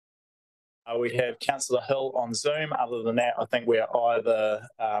We have Councillor Hill on Zoom. Other than that, I think we're either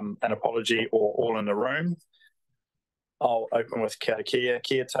an apology or all in the room. I'll open with kia kia.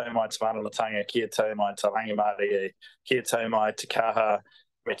 Kia tau mai te whanalatanga, kia tau mai te rangimarie, kia tau mai te kaha,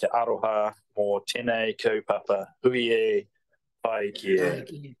 me te aroha, mō tēnei kaupapa, hui e, pai kia.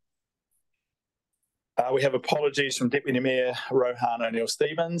 We have apologies from Deputy Mayor Rohan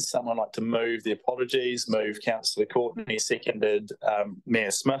O'Neill-Stevens. Someone like to move the apologies. Move Councillor Courtney, seconded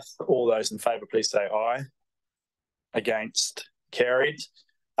Mayor Smith. All those in favour, please say aye. Against, carried.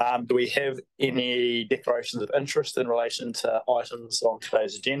 Do we have any declarations of interest in relation to items on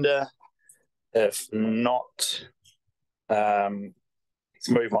today's agenda? If not, let's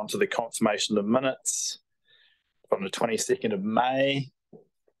move on to the confirmation of minutes from the 22nd of May.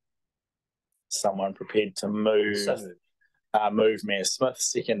 Someone prepared to move? Move Mayor Smith,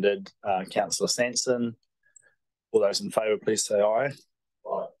 seconded Councillor Sanson. All those in favour, please say aye.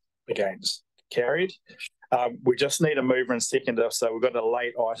 Aye. Against, carried. We just need a mover and seconder, so we've got a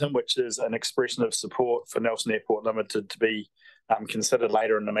late item, which is an expression of support for Nelson Airport Limited to be considered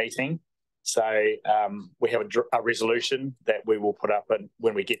later in the meeting. So we have a resolution that we will put up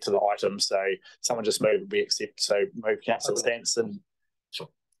when we get to the item. So someone just move, we accept. So move Councillor Stanson,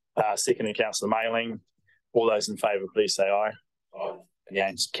 seconded Councillor Mailing. All those in favour, please say aye. Aye.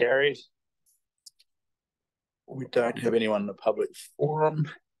 Against, carried. We don't have anyone in the public forum.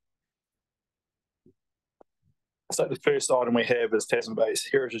 So the first item we have is Tasman-based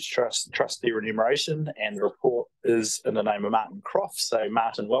Heritage Trust Trustee Remuneration, and the report is in the name of Martin Croft. So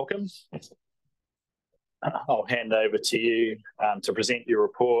Martin, welcome. I'll hand over to you to present your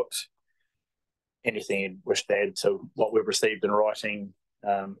report. Anything you'd wish to add to what we've received in writing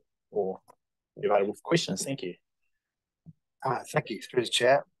or be available for questions. Thank you. Thank you, through the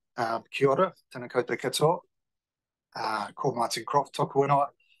chair. Kia ora, tēnā koutou katoa. Ko Martin Croft, tōku winoa.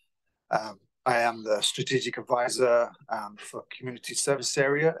 I am the Strategic Advisor for Community Service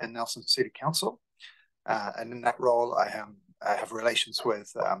Area in Nelson City Council. And in that role, I have relations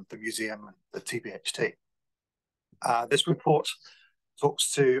with the museum and the TBHT. This report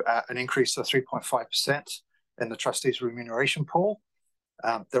talks to an increase of 3.5% in the trustees' remuneration pool.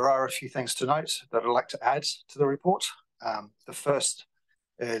 There are a few things to note that I'd like to add to the report. The first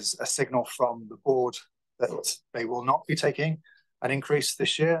is a signal from the board that they will not be taking an increase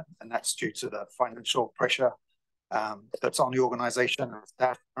this year, and that's due to the financial pressure that's on the organisation and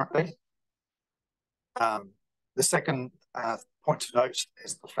staff currently. The second point to note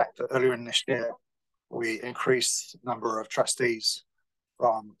is the fact that earlier in this year, we increased the number of trustees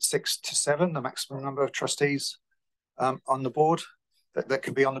from 6 to 7, the maximum number of trustees on the board that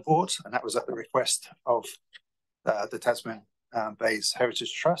could be on the board, and that was at the request of the Tasman Bays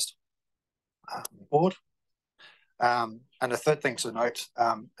Heritage Trust board. And the third thing to note,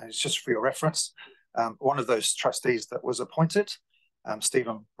 and it's just for your reference, one of those trustees that was appointed,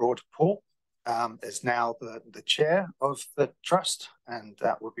 Stephen Broad-Paul, is now the chair of the trust, and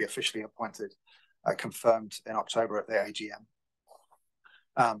that will be officially appointed, confirmed in October at the AGM.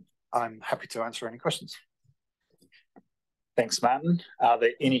 I'm happy to answer any questions. Thanks, Martin. Are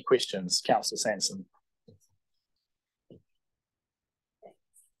there any questions? Councillor Sanson.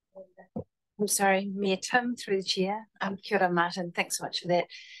 I'm sorry, Mayor Tim, through the chair. Kia ora, Martin, thanks so much for that.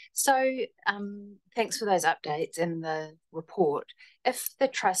 So thanks for those updates in the report. If the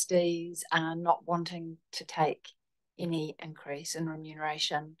trustees are not wanting to take any increase in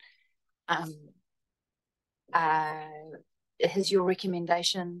remuneration, has your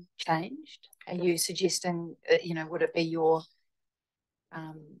recommendation changed? Are you suggesting, would it be your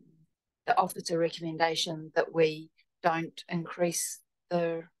the officer recommendation that we don't increase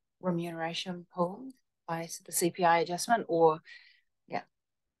the remuneration pool by the CPI adjustment, or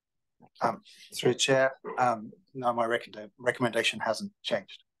through the chair, no, my recommendation hasn't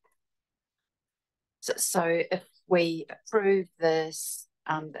changed. So if we approve this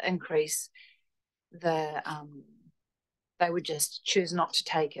the increase, they would just choose not to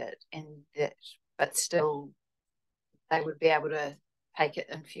take it, but still they would be able to take it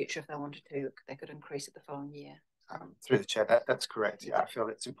in future if they wanted to. They could increase it the following year. Through the chair, that's correct. Yeah, I feel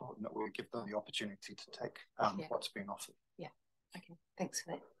it's important that we give them the opportunity to take what's being offered. Yeah. Okay. Thanks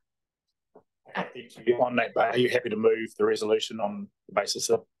for that. On that, are you happy to move the resolution on the basis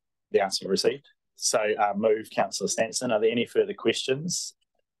of the answer you received? So move Councillor Stanson. Are there any further questions,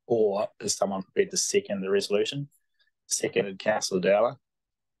 or is someone prepared to second the resolution? Seconded Councillor Dowler.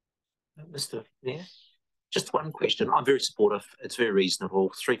 Mr. Mayor, just one question. I'm very supportive. It's very reasonable.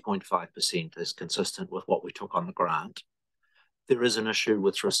 3.5% is consistent with what we took on the grant. There is an issue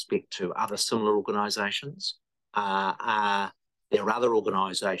with respect to other similar organisations. Are There are other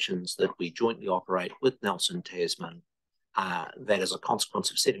organisations that we jointly operate with Nelson Tasman that as a consequence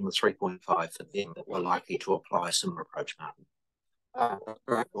of setting the 3.5 for them that we're likely to apply a similar approach, Martin.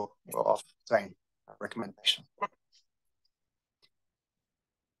 Right, we'll offer the same recommendation.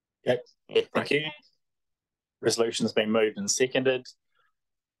 Okay, thank you. Resolution's been moved and seconded.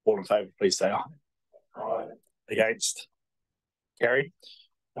 All in favour, please say aye. Aye. Against? Carried.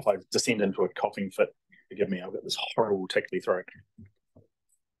 If I descend into a coughing fit, forgive me, I've got this horrible tickly throat.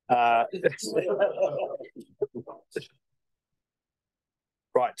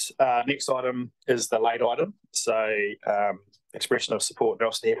 Right, next item is the late item. So expression of support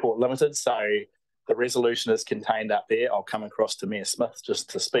Nelson Airport Limited. So the resolution is contained up there. I'll come across to Mayor Smith just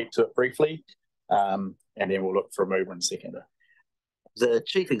to speak to it briefly, and then we'll look for a mover and seconder. The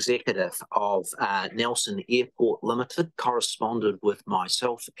Chief Executive of Nelson Airport Limited corresponded with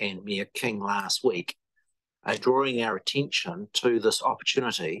myself and Mayor King last week, drawing our attention to this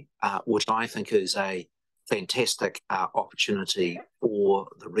opportunity, which I think is a fantastic opportunity for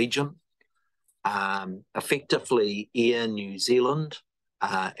the region. Effectively, Air New Zealand,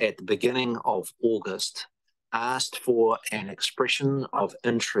 at the beginning of August, asked for an expression of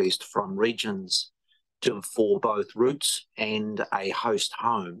interest from regions for both routes and a host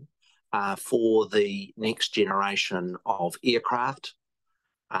home for the next generation of aircraft.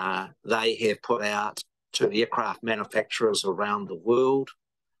 They have put out to aircraft manufacturers around the world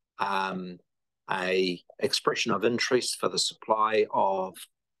a expression of interest for the supply of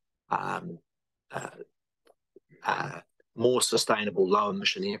more sustainable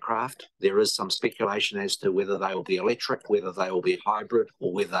low-emission aircraft. There is some speculation as to whether they will be electric, whether they will be hybrid,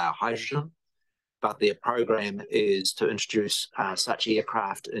 or whether they are hydrogen. But their program is to introduce such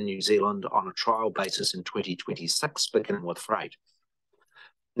aircraft in New Zealand on a trial basis in 2026, beginning with freight.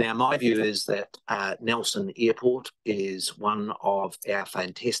 Now, my view is that Nelson Airport is one of our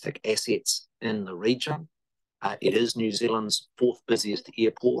fantastic assets in the region. It is New Zealand's 4th busiest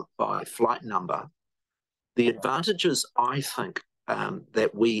airport by flight number. The advantages, I think,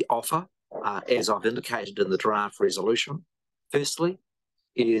 that we offer, as I've indicated in the draft resolution, firstly,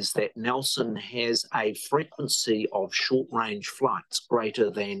 is that Nelson has a frequency of short-range flights greater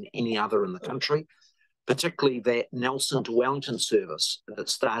than any other in the country, particularly that Nelson to Wellington service that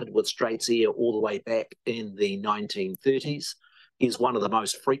started with Straits Air all the way back in the 1930s is one of the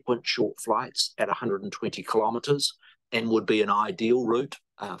most frequent short flights at 120 kilometres and would be an ideal route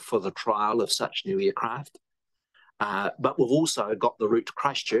for the trial of such new aircraft. But we've also got the route to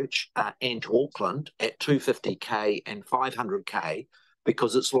Christchurch and to Auckland at 250k and 500k,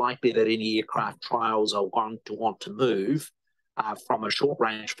 because it's likely that any aircraft trials are going to want to move from a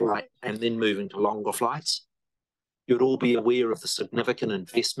short-range flight and then moving to longer flights. You'd all be aware of the significant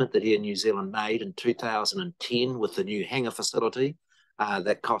investment that Air New Zealand made in 2010 with the new hangar facility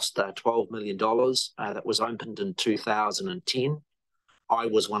that cost $12 million that was opened in 2010. I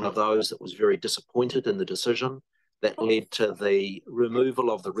was one of those that was very disappointed in the decision that led to the removal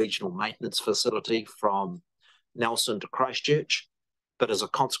of the regional maintenance facility from Nelson to Christchurch. But as a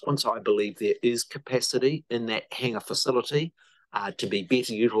consequence, I believe there is capacity in that hangar facility to be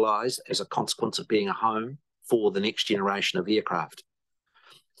better utilised as a consequence of being a home for the next generation of aircraft.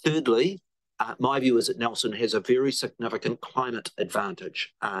 Thirdly, my view is that Nelson has a very significant climate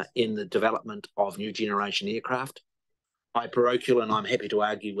advantage in the development of new generation aircraft. I'm parochial, and I'm happy to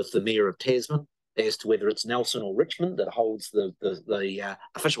argue with the Mayor of Tasman as to whether it's Nelson or Richmond that holds the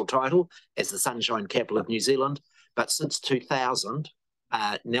official title as the Sunshine Capital of New Zealand. But since 2000,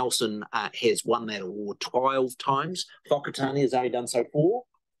 Nelson has won that award 12 times. Whakatane has only done so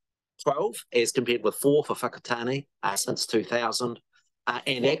 12, as compared with 4 for Whakatane since 2000.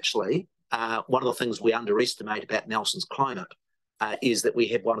 And actually, one of the things we underestimate about Nelson's climate is that we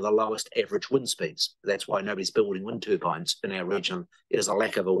have one of the lowest average wind speeds. That's why nobody's building wind turbines in our region. It is a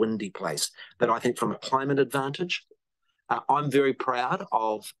lack of a windy place. But I think from a climate advantage, I'm very proud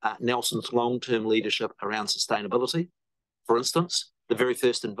of Nelson's long-term leadership around sustainability. For instance, the very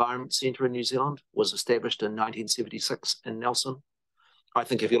first environment centre in New Zealand was established in 1976 in Nelson. I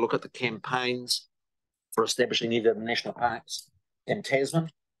think if you look at the campaigns for establishing either the national parks in Tasman,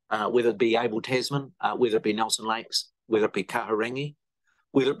 whether it be Able Tasman, whether it be Nelson Lakes, whether it be Kahurangi,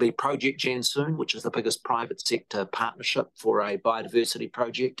 whether it be Project Jansoon, which is the biggest private sector partnership for a biodiversity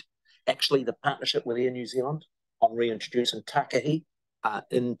project, actually the partnership with Air New Zealand on reintroducing takahi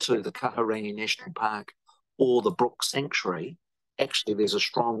into the Kahurangi National Park or the Brook Sanctuary, actually there's a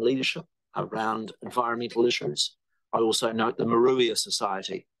strong leadership around environmental issues. I also note the Maruia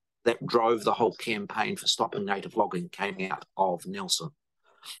Society that drove the whole campaign for stopping native logging came out of Nelson.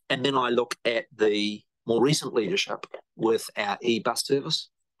 And then I look at the more recent leadership with our e-bus service.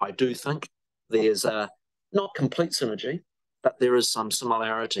 I do think there's a not complete synergy, but there is some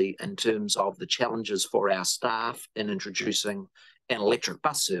similarity in terms of the challenges for our staff in introducing an electric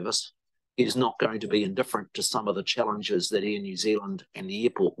bus service is not going to be indifferent to some of the challenges that Air New Zealand and the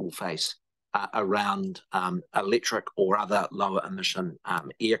airport will face around electric or other lower emission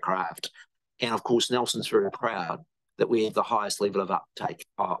aircraft. And of course, Nelson's very proud that we have the highest level of uptake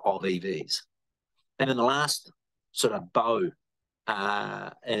of EVs. And in the last sort of bow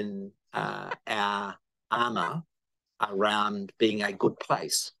in our armour around being a good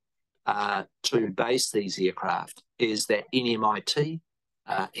place to base these aircraft is that NMIT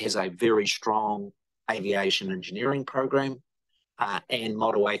has a very strong aviation engineering program, and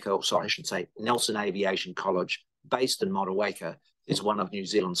Motueka, sorry, I should say Nelson Aviation College, based in Motueka, is one of New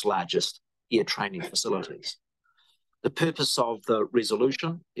Zealand's largest air training facilities. The purpose of the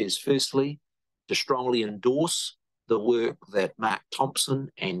resolution is firstly to strongly endorse the work that Mark Thompson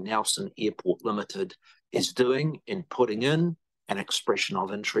and Nelson Airport Limited is doing in putting in an expression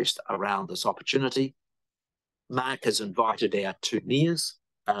of interest around this opportunity. Mark has invited our two mayors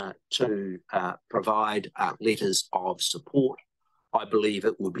to provide letters of support. I believe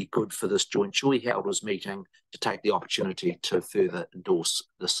it would be good for this joint shareholders meeting to take the opportunity to further endorse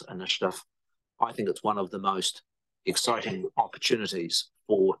this initiative. I think it's one of the most exciting opportunities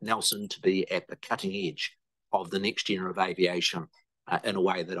for Nelson to be at the cutting edge of the next year of aviation in a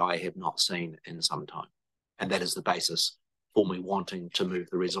way that I have not seen in some time. And that is the basis for me wanting to move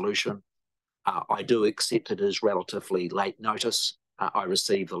the resolution. I do accept it as relatively late notice. I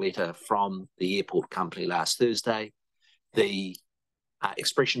received a letter from the airport company last Thursday. The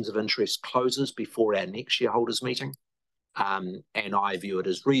expressions of interest closes before our next shareholders meeting. And I view it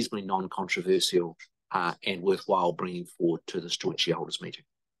as reasonably non-controversial and worthwhile bringing forward to this joint shareholders meeting.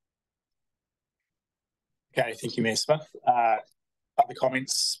 Okay, thank you, Mayor Smith. Other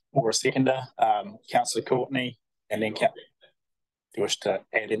comments or a seconder? Councillor Courtney, and then do you wish to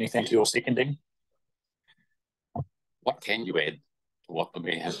add anything to your seconding? What can you add to what the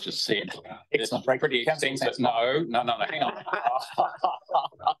Mayor has just said? Excellent. It's pretty extensive. No, hang on.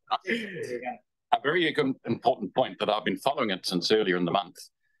 A very important point that I've been following it since earlier in the month,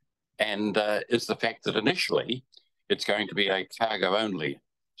 and is the fact that initially it's going to be a cargo-only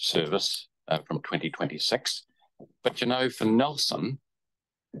service from 2026. But, you know, for Nelson,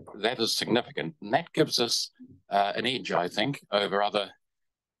 that is significant. And that gives us an edge, I think, over other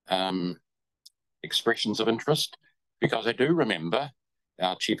expressions of interest, because I do remember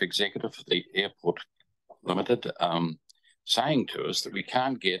our Chief Executive of the Airport Limited saying to us that we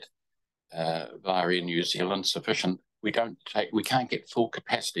can't get via Air New Zealand sufficient, we can't get full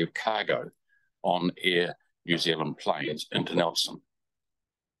capacity of cargo on Air New Zealand planes into Nelson.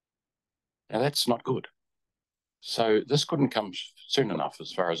 Now that's not good. So this couldn't come soon enough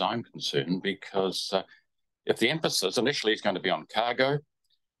as far as I'm concerned, because if the emphasis initially is going to be on cargo,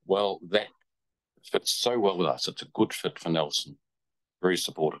 well, that fits so well with us. It's a good fit for Nelson. Very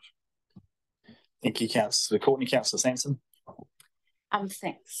supportive. Thank you, Councillor Courtney. Councillor Sanson.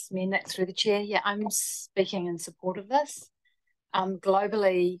 Thanks, Mayor Nick, through the chair. Yeah, I'm speaking in support of this.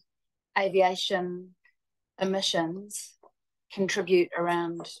 Globally, aviation emissions contribute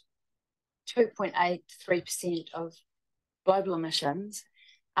around 2.83% of global emissions.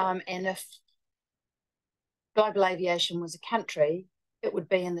 And if global aviation was a country, it would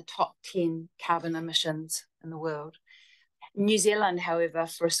be in the top 10 carbon emissions in the world. New Zealand, however,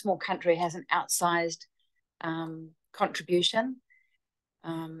 for a small country, has an outsized contribution.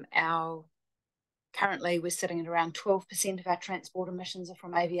 Currently, we're sitting at around 12% of our transport emissions are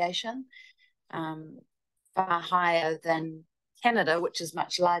from aviation, far higher than Canada, which is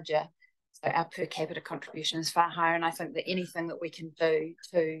much larger. So our per capita contribution is far higher, and I think that anything that we can do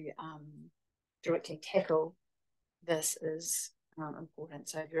to directly tackle this is important.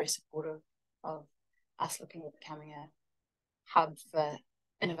 So very supportive of us looking at becoming a hub for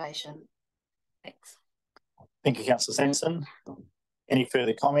innovation. Thanks. Thank you, Councillor Sanson. Any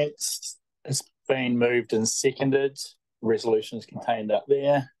further comments? It's been moved and seconded. Resolution is contained up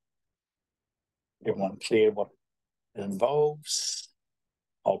there. Everyone clear what it involves?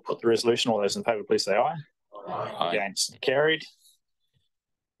 I'll put the resolution. All those in favour, please say aye. Aye. Against, carried.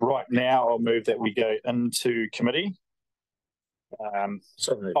 Right now, I'll move that we go into committee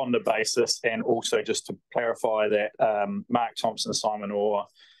on the basis, and also just to clarify that Mark Thompson, Simon Orr,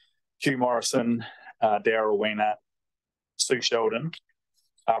 Hugh Morrison, Daryl Weiner, Sue Sheldon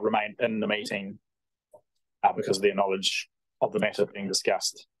remain in the meeting because of their knowledge of the matter being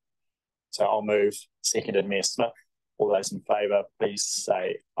discussed. So I'll move, seconded, Mayor Smith. All those in favour, please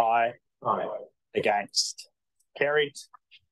say aye. Aye. Against, Carried.